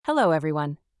Hello,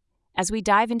 everyone. As we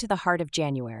dive into the heart of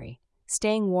January,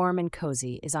 staying warm and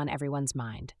cozy is on everyone's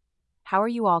mind. How are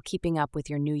you all keeping up with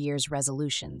your New Year's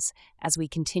resolutions as we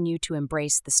continue to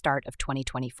embrace the start of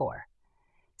 2024?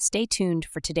 Stay tuned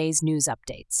for today's news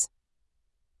updates.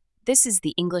 This is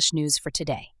the English news for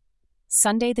today,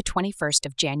 Sunday, the 21st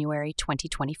of January,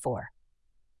 2024.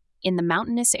 In the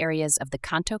mountainous areas of the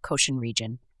Kanto Koshin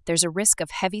region, there's a risk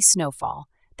of heavy snowfall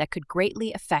that could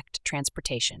greatly affect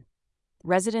transportation.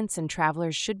 Residents and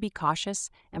travelers should be cautious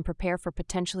and prepare for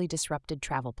potentially disrupted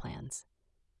travel plans.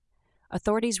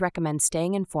 Authorities recommend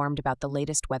staying informed about the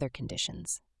latest weather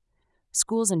conditions.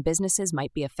 Schools and businesses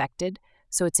might be affected,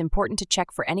 so it's important to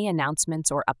check for any announcements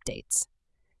or updates.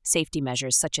 Safety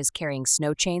measures such as carrying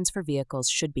snow chains for vehicles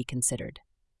should be considered.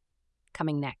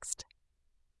 Coming next.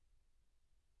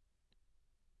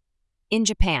 In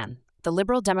Japan, the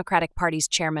Liberal Democratic Party's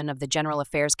chairman of the General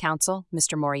Affairs Council,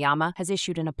 Mr. Moriyama, has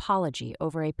issued an apology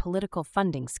over a political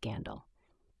funding scandal.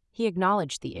 He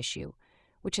acknowledged the issue,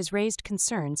 which has raised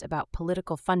concerns about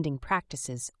political funding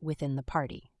practices within the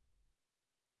party.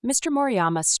 Mr.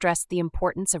 Moriyama stressed the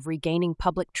importance of regaining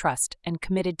public trust and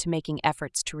committed to making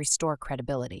efforts to restore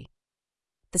credibility.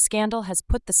 The scandal has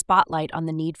put the spotlight on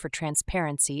the need for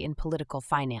transparency in political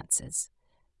finances.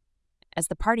 As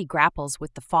the party grapples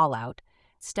with the fallout,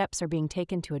 steps are being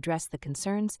taken to address the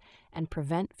concerns and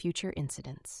prevent future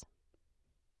incidents.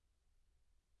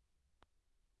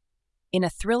 In a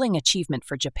thrilling achievement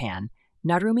for Japan,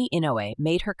 Narumi Inoue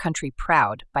made her country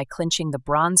proud by clinching the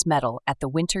bronze medal at the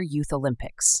Winter Youth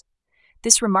Olympics.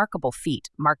 This remarkable feat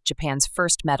marked Japan's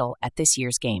first medal at this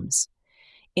year's Games.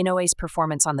 Inoue's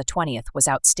performance on the 20th was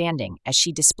outstanding as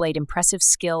she displayed impressive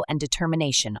skill and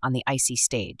determination on the icy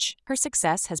stage. Her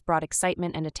success has brought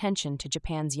excitement and attention to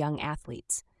Japan's young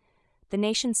athletes. The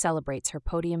nation celebrates her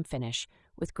podium finish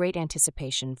with great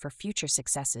anticipation for future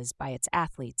successes by its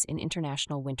athletes in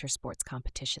international winter sports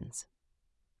competitions.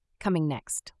 Coming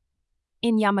next.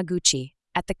 In Yamaguchi,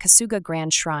 at the Kasuga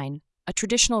Grand Shrine, a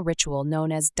traditional ritual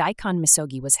known as Daikon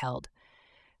Misogi was held,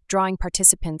 drawing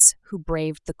participants who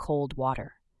braved the cold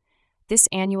water. This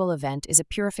annual event is a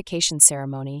purification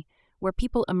ceremony where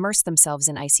people immerse themselves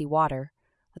in icy water,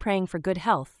 praying for good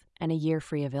health and a year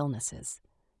free of illnesses.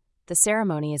 The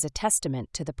ceremony is a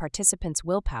testament to the participants'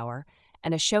 willpower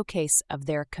and a showcase of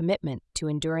their commitment to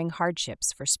enduring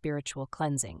hardships for spiritual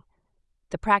cleansing.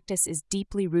 The practice is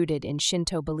deeply rooted in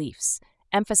Shinto beliefs,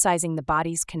 emphasizing the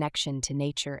body's connection to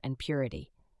nature and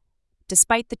purity.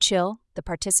 Despite the chill, the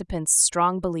participants'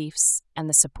 strong beliefs and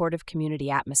the supportive community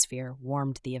atmosphere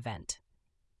warmed the event.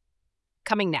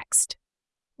 Coming next.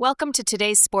 Welcome to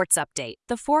today's sports update.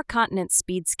 The Four Continent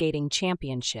Speed Skating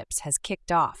Championships has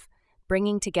kicked off,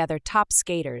 bringing together top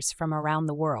skaters from around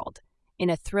the world. In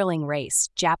a thrilling race,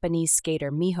 Japanese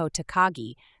skater Miho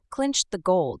Takagi clinched the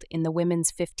gold in the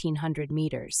women's 1500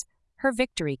 meters. Her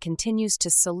victory continues to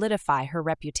solidify her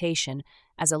reputation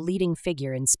as a leading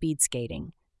figure in speed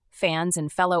skating. Fans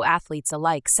and fellow athletes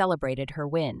alike celebrated her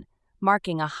win,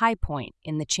 marking a high point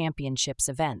in the championship's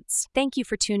events. Thank you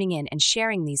for tuning in and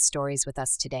sharing these stories with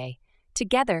us today.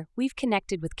 Together, we've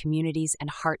connected with communities and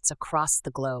hearts across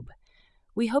the globe.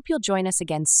 We hope you'll join us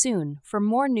again soon for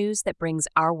more news that brings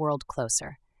our world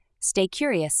closer. Stay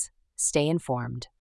curious, stay informed.